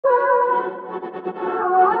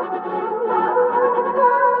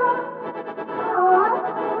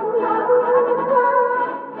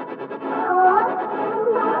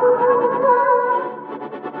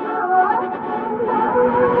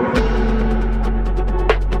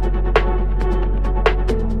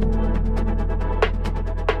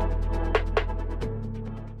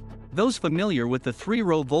Those familiar with the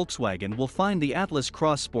three-row Volkswagen will find the Atlas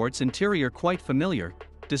Cross Sport's interior quite familiar,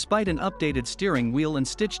 despite an updated steering wheel and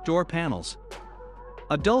stitched door panels.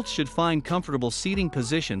 Adults should find comfortable seating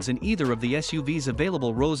positions in either of the SUV's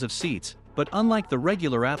available rows of seats, but unlike the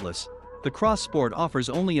regular Atlas, the Cross Sport offers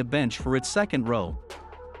only a bench for its second row.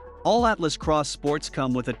 All Atlas Cross Sports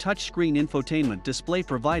come with a touchscreen infotainment display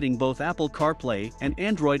providing both Apple CarPlay and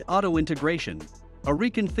Android Auto integration. A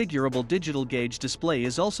reconfigurable digital gauge display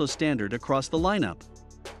is also standard across the lineup.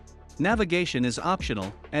 Navigation is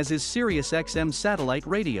optional, as is SiriusXM satellite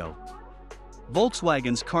radio.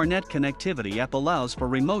 Volkswagen's CarNet connectivity app allows for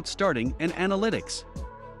remote starting and analytics.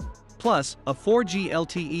 Plus, a 4G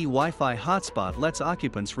LTE Wi-Fi hotspot lets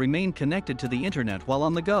occupants remain connected to the internet while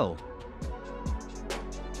on the go.